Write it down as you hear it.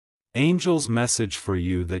Angel's message for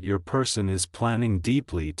you that your person is planning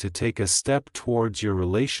deeply to take a step towards your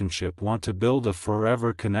relationship, want to build a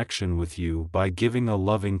forever connection with you by giving a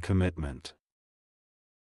loving commitment.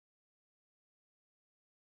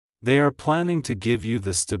 They are planning to give you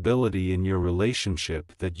the stability in your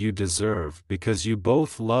relationship that you deserve because you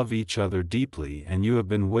both love each other deeply and you have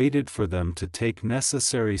been waited for them to take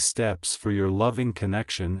necessary steps for your loving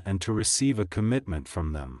connection and to receive a commitment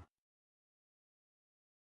from them.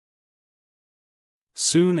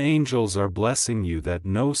 Soon angels are blessing you that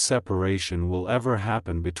no separation will ever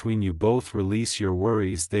happen between you both. Release your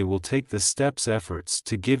worries. They will take the steps, efforts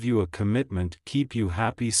to give you a commitment, keep you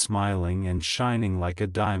happy, smiling and shining like a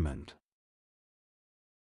diamond.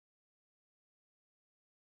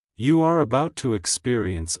 You are about to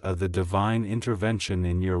experience the divine intervention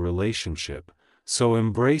in your relationship, so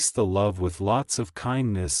embrace the love with lots of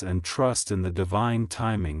kindness and trust in the divine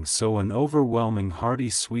timing. So an overwhelming, hearty,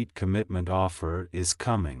 sweet commitment offer is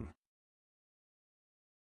coming.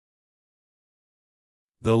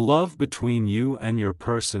 The love between you and your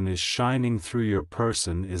person is shining through. Your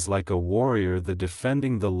person is like a warrior,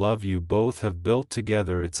 defending the love you both have built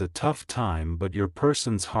together. It's a tough time, but your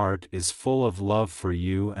person's heart is full of love for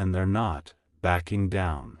you and they're not backing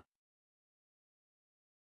down.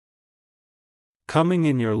 Coming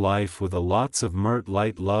in your life with lots of mirth,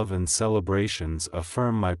 light, love and celebrations.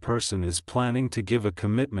 Affirm, my person is planning to give a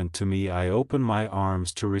commitment to me. I open my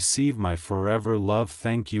arms to receive my forever love.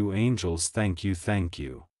 Thank you, angels. Thank you, thank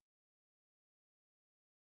you.